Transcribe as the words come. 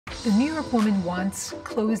The New York woman wants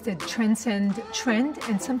clothes that transcend trend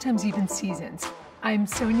and sometimes even seasons. I'm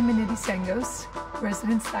Sonia Sengos,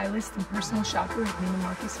 resident stylist and personal shopper at Neiman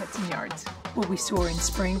Marcus Hudson Yards. What we saw in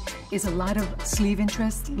spring is a lot of sleeve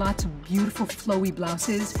interest, lots of beautiful flowy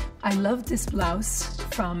blouses. I love this blouse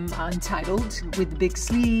from Untitled with the big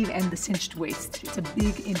sleeve and the cinched waist. It's a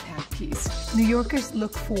big impact piece. New Yorkers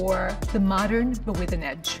look for the modern but with an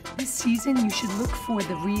edge. This season you should look for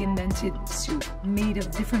the reinvented suit made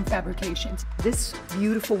of different fabrications. This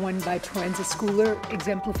beautiful one by Proenza Schooler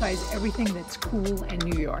exemplifies everything that's cool and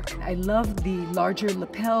New York. I love the larger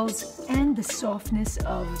lapels and the softness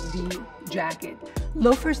of the jacket.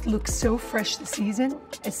 Loafers look so fresh this season,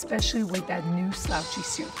 especially with that new slouchy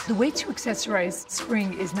suit. The way to accessorize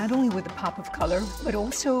spring is not only with a pop of color, but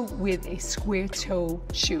also with a square toe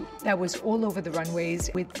shoe. That was all over the runways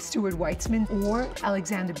with Stuart Weitzman or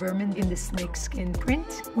Alexander Berman in the snakeskin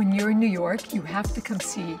print. When you're in New York, you have to come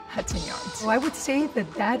see Hudson Yards. So I would say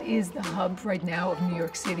that that is the hub right now of New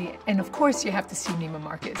York City. And of course, you have to see Neiman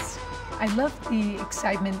Marcus. I love the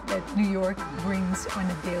excitement that New York brings on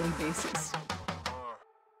a daily basis.